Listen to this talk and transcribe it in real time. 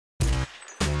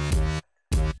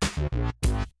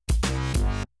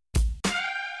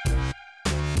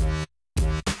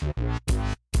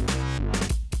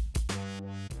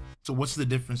So what's the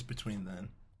difference between then?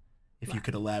 If you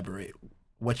could elaborate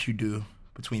what you do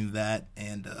between that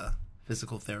and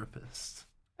physical therapists.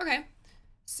 Okay.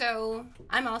 So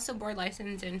I'm also board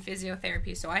licensed in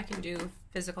physiotherapy, so I can do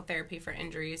physical therapy for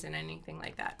injuries and anything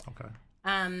like that. Okay.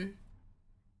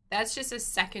 That's just a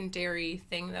secondary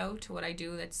thing, though, to what I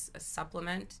do. That's a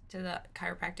supplement to the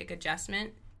chiropractic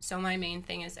adjustment. So my main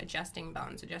thing is adjusting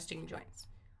bones, adjusting joints.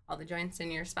 All the joints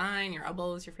in your spine, your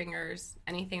elbows, your fingers,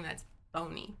 anything that's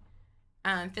bony.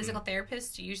 Physical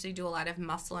therapists usually do a lot of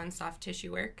muscle and soft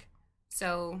tissue work.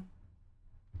 So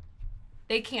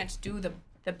they can't do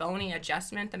the bony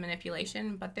adjustment, the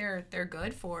manipulation, but they're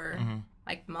good for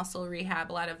like muscle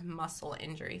rehab, a lot of muscle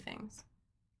injury things.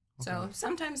 Okay. So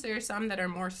sometimes there's some that are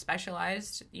more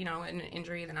specialized, in an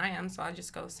injury than I am. So I'll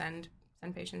just go send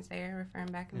patients there, refer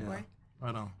them back and forth.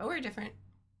 Right on. But we're different.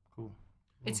 Cool.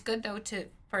 It's good though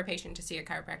for a patient to see a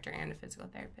chiropractor and a physical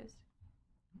therapist.